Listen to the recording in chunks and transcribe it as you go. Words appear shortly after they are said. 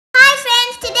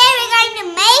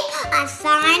A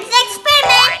science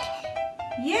experiment!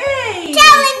 Yay!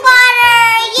 Traveling water!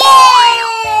 Yay!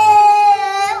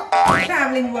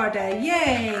 Traveling water,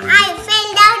 yay! I fell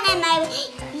down and my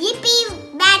Yippee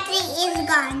battery is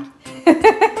gone.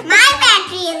 My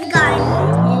battery is gone.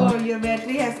 Oh, your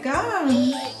battery has gone.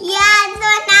 Yeah, so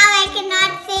now I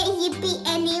cannot say Yippee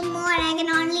anymore. I can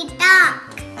only talk.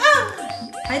 Oh,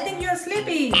 I think you're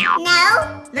sleepy.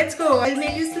 No? Let's go, I'll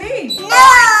make you sleep.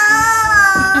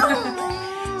 No!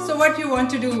 So what you want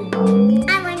to do?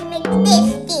 I want to make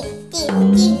this.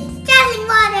 Traveling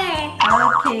water.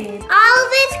 Okay.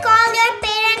 Always call your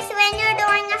parents when you're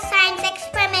doing a science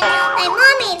experiment. My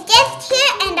mommy is just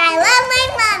here and I love my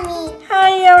mommy.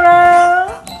 Hi, Aara.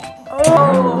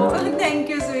 Oh, thank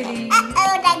you, sweetie.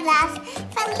 Uh-oh, the glass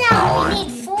fell down. We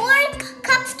need 4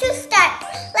 cups to start.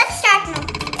 Let's start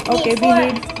now. Okay, we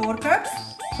need 4 cups,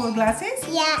 4 glasses,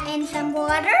 Yeah, and some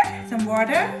water. some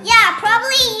water. Yeah,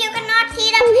 probably you cannot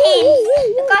see the paints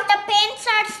because the paints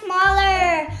are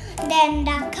smaller than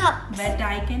the cups. But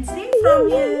I can see from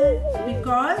here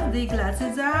because the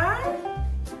glasses are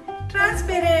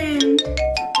transparent.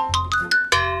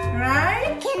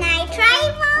 Right? Can I try,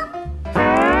 Mom?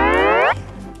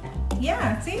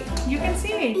 Yeah, see? You can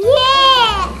see it.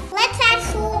 Yeah. Let's add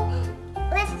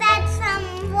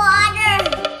some water.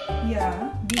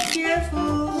 Yeah, be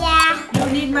careful. Yeah. You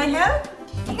need my help?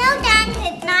 No, thanks.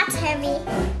 It's not heavy.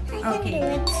 I can Okay. do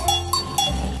it.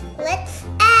 Let's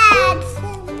add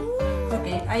some.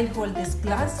 Okay, I'll hold this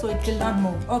glass so it will not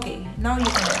move. Okay, now you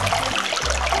can.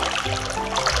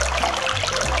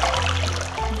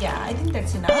 Yeah, I think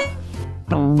that's enough.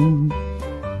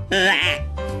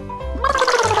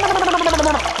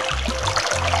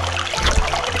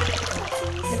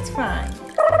 That's fine.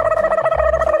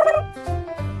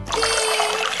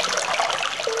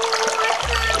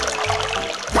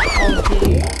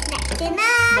 Okay, That's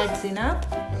enough. that's enough.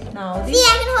 Now See, this. I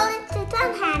can hold it with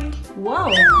one hand. Wow,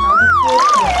 now the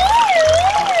fourth one.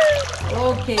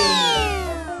 Okay.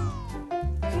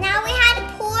 Now we had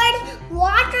poured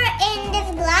water in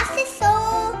these glasses, so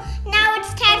now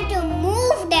it's time to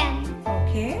move them.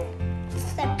 Okay.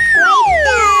 Separate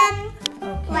them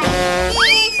Okay. like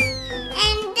this.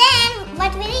 And then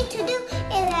what we need to do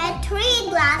is add 3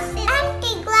 glasses,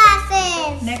 empty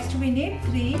glasses. Next we need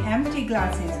 3 empty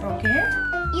glasses. Okay.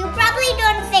 You probably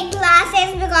don't say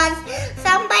glasses because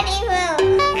somebody will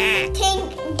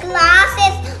think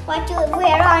glasses what you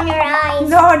wear on your eyes.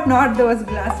 Not those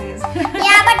glasses.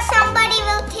 Yeah, but somebody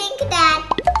will think that.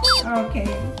 Okay.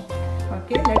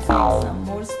 Okay, let's make some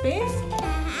more space.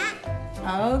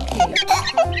 Okay.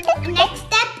 Next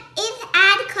step is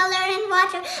add color and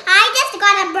water. I just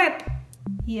got a burp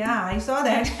Yeah, I saw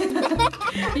that.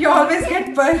 You always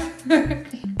get burp.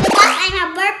 because I'm a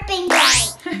burping guy.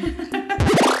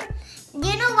 Do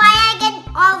you know why I get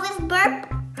always burp?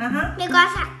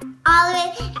 Because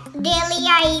daily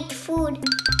I eat food.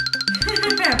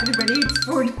 Everybody eats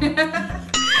food.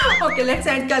 Okay, let's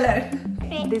add color.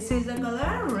 Red. This is the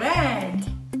color red.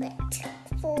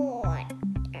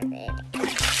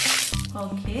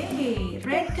 Okay,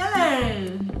 red color.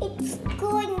 It's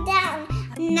going down.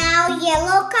 Now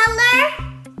yellow color.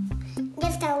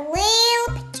 Just a little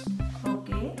bit.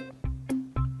 Okay.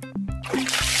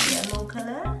 Yellow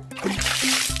color.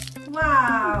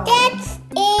 Wow. That's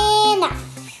enough.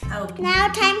 Okay. Now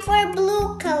time for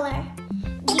blue color.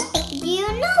 Do you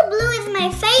know blue is my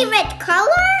favorite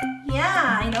color?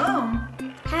 Yeah, I know.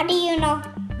 How do you know?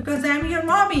 Because I'm your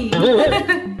mommy.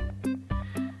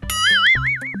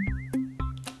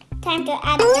 Time to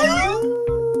add the blue.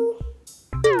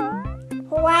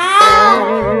 Wow!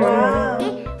 Wow.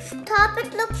 Top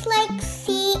it looks like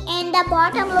C and the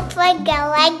bottom looks like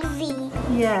galaxy.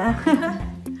 Yeah.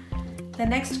 The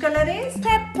next color is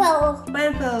Purple.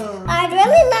 purple. I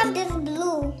really love this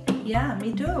blue. Yeah,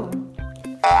 me too.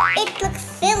 It looks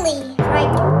silly,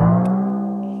 right?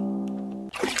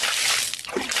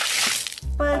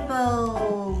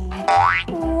 Purple.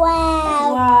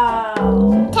 Wow.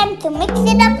 Wow. Time to mix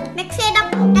it up. Mix it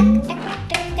up.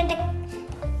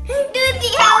 Do you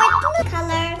see how it looks?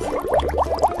 Colors.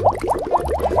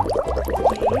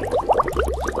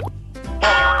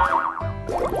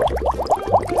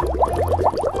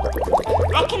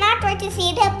 I cannot wait to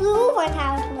see the blue one,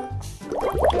 how it looks.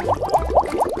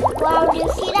 Wow, do you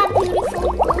see that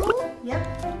beautiful blue? Yep.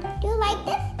 Do you like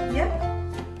this? Yep.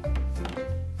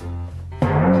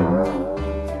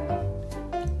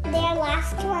 Their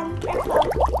last one, purple.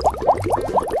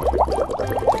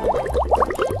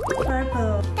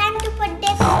 Purple. Time to put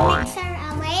this mixer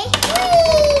away.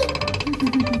 Whee!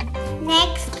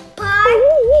 Next part,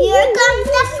 here comes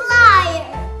the flyer.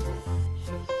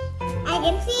 I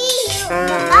can see you.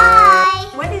 Bye.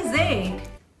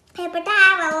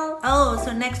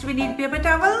 next we need paper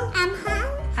towel.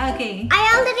 Okay. I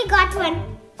already got one.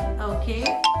 Okay.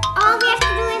 All we have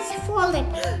to do is fold it.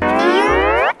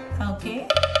 Okay.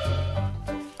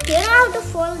 Do you know how to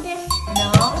fold this?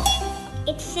 No.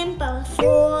 It's simple.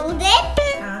 Fold it.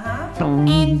 Uh-huh.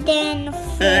 And then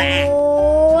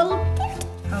fold it.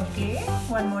 Okay.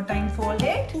 One more time fold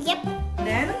it. Yep.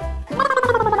 Then Fold.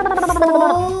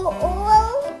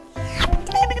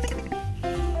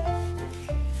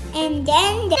 And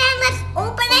then let's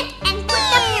open it and put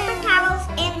the paper towels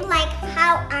in like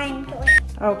how I'm doing.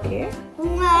 okay.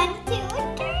 1, 2,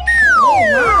 3. Oh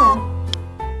wow.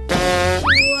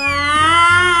 Wow.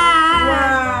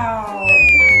 Wow.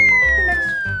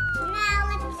 Now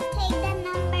let's take the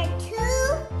number 2.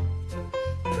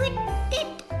 Put it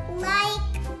like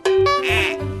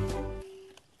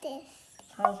this.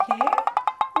 Okay.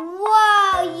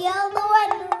 Wow, yellow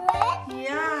and red.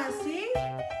 Yeah, see?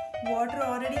 Water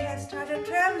already has started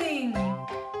traveling.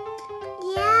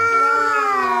 Yeah.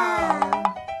 Wow.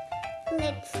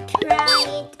 Let's try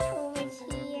it over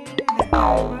here. The third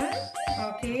one.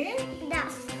 Okay. The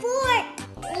 4th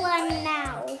one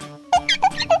now.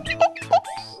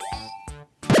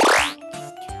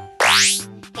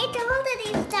 It already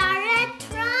started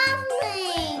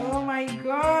traveling. Oh my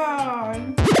god.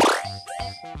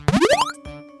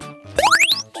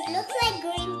 It looks like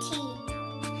green tea.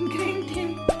 Green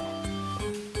tea.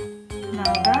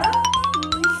 Now the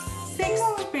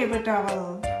 6th paper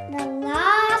towel. The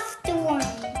last one.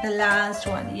 The last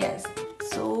one, yes.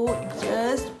 So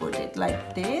just put it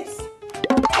like this.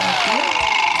 Okay.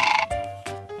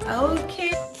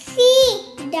 Okay. See,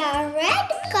 the red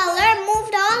color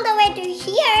moved all the way to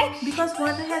here. Because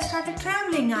water has started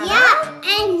traveling, Aara. Yeah,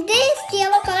 and this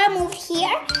yellow color moved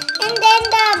here. And then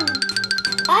the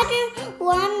other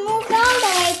one moved all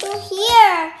the way to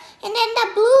here. And then the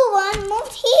blue one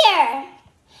moved here.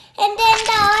 And then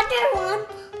the other one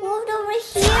moved over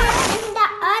here. And the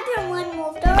other one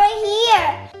moved over here.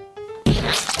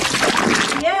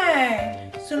 Yeah.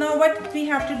 So now what we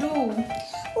have to do?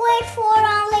 Wait for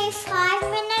only 5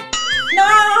 minutes. No!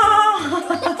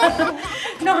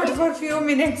 Not for few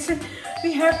minutes.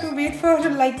 We have to wait for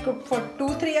like for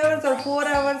 2-3 hours or 4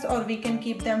 hours, or we can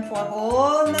keep them for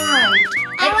whole night.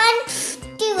 I want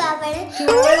 2 hours. 2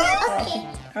 hours? Okay.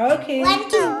 Okay. 1,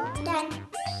 2. Done.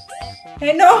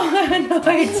 Hey, no, no,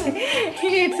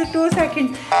 it's 2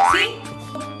 seconds. See,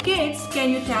 kids, can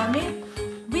you tell me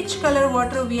which color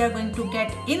water we are going to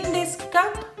get in this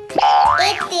cup?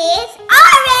 It is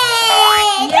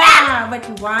orange! Yeah,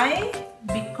 but why?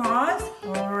 Because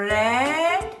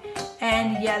red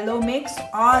and yellow makes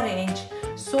orange.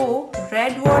 So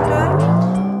red water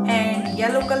and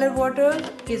yellow color water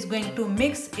is going to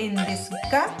mix in this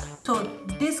cup. So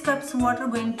this cup's water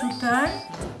going to turn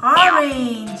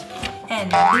orange. And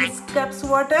this cup's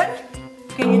water,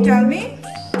 can you tell me?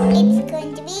 It's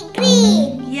going to be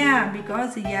green. Yeah,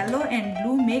 because yellow and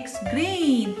blue makes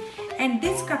green. And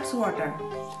this cup's water.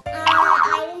 I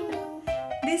don't know.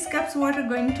 This cup's water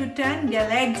going to turn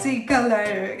galaxy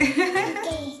color.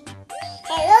 Okay.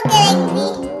 Hello,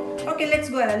 Galaxy. Okay, let's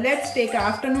go. Let's take an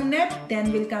afternoon nap.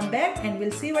 Then we'll come back and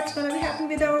we'll see what's gonna be happening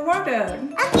with our water.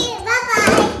 Okay,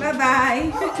 bye-bye.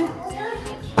 Bye-bye.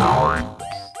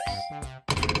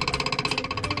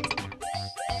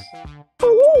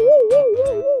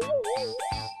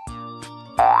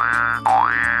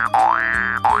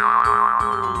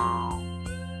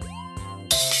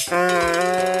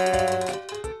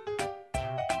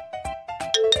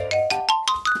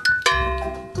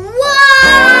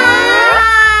 Wow!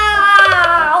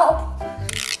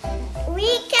 We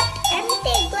kept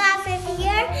empty glasses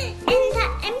here, and the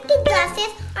empty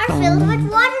glasses are filled with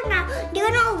water now. Do you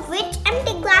know which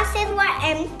empty glasses were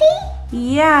empty?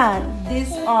 Yeah,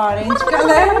 this orange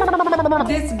color,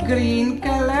 this green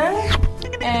color,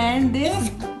 and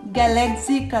this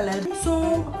galaxy color.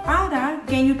 So, Aara,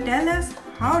 can you tell us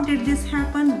how did this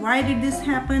happen? Why did this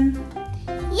happen?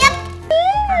 Yep.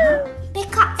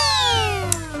 Because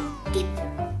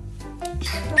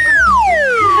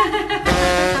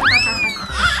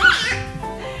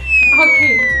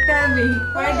Okay, tell me,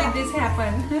 why did this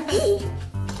happen?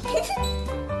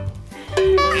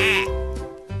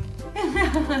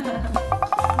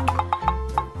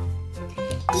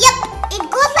 Yep, it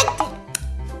goes like this.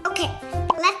 Okay,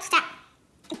 let's start.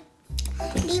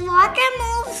 The water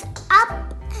moves up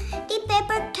the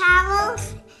paper towels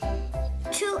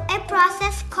through a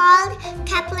process called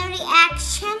capillary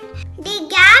action. The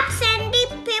gaps in the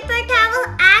paper towel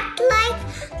act like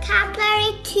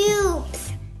capillary tubes.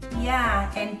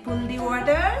 Yeah, and pull the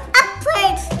water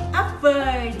Upwards.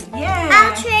 upward. Yeah.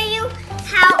 I'll show you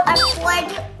how upward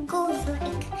goes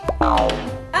like.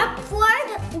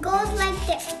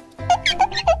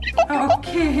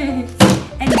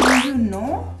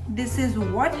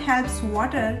 what helps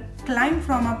water climb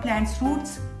from a plant's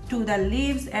roots to the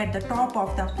leaves at the top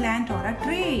of the plant or a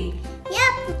tree?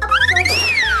 Yep, upward.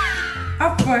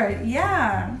 Upward,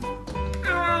 yeah.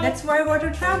 Alright. That's why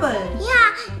water travels.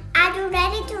 Yeah, are you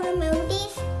ready to remove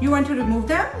these? You want to remove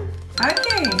them?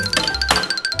 Okay.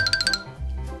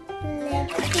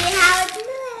 Let's see how it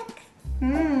looks.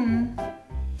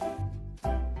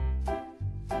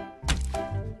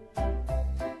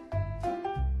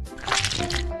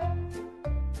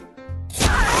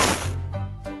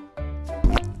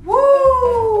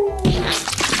 Woo!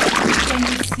 Can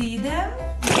you see them?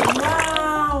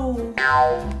 Wow!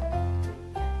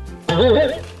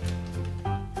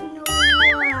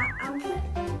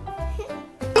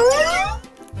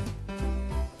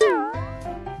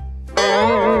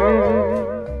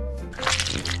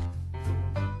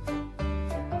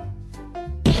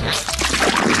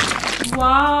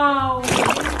 Wow!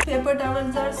 These paper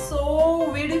towels are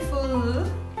so beautiful.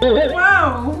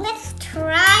 Wow! Let's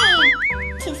try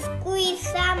to squeeze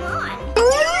some on.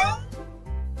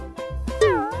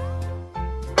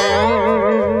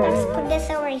 Let's put this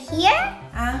over here.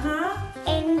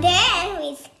 And then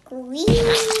we squeeze.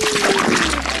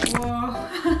 Wow!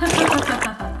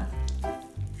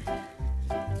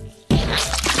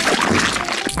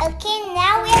 Okay,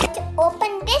 now we have to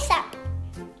open this up.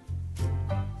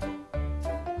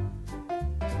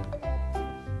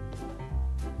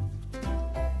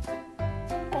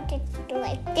 Put it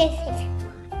like this.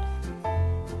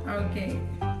 Okay.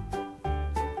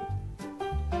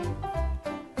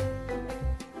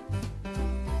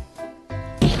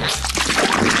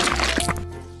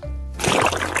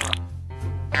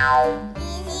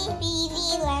 Easy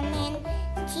peasy lemon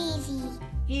cheesy.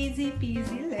 Easy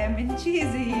peasy lemon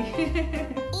cheesy.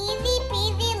 Easy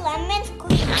peasy lemon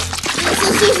squeezy.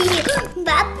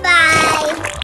 Bye bye.